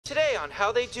on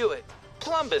how they do it.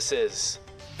 Plumbuses.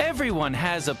 Everyone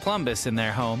has a plumbus in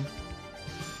their home.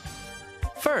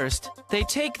 First, they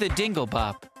take the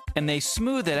dinglebop and they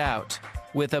smooth it out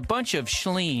with a bunch of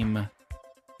schleem.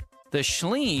 The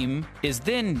schleem is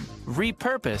then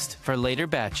repurposed for later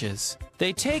batches.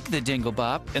 They take the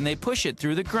dinglebop and they push it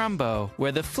through the grumbo,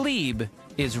 where the fleeb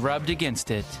is rubbed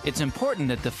against it. It's important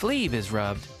that the fleeb is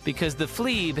rubbed because the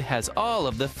fleeb has all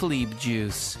of the fleeb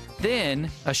juice. Then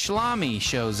a schlami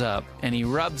shows up and he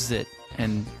rubs it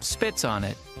and spits on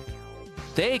it.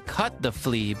 They cut the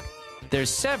fleeb. There's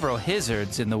several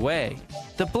hizzards in the way.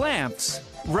 The blamps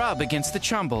rub against the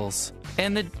chumbles,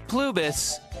 and the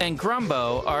Plumbus and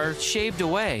grumbo are shaved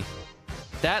away.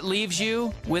 That leaves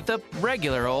you with a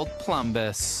regular old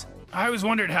plumbus. I always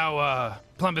wondered how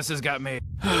plumbuses got made.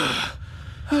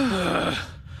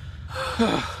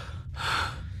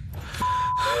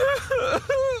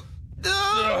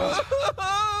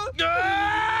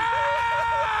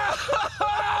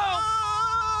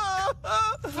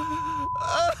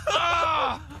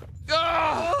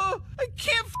 I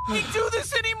can't f***ing do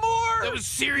this anymore! That was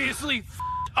seriously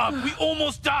f***ed up. We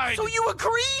almost died. So you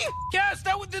agree? Yes,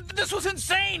 this was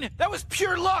insane. That was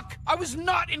pure luck. I was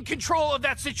not in control of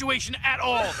that situation at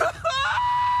all.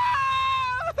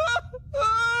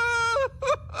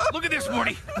 Look at this,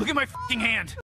 Morty. Look at my f***ing hand.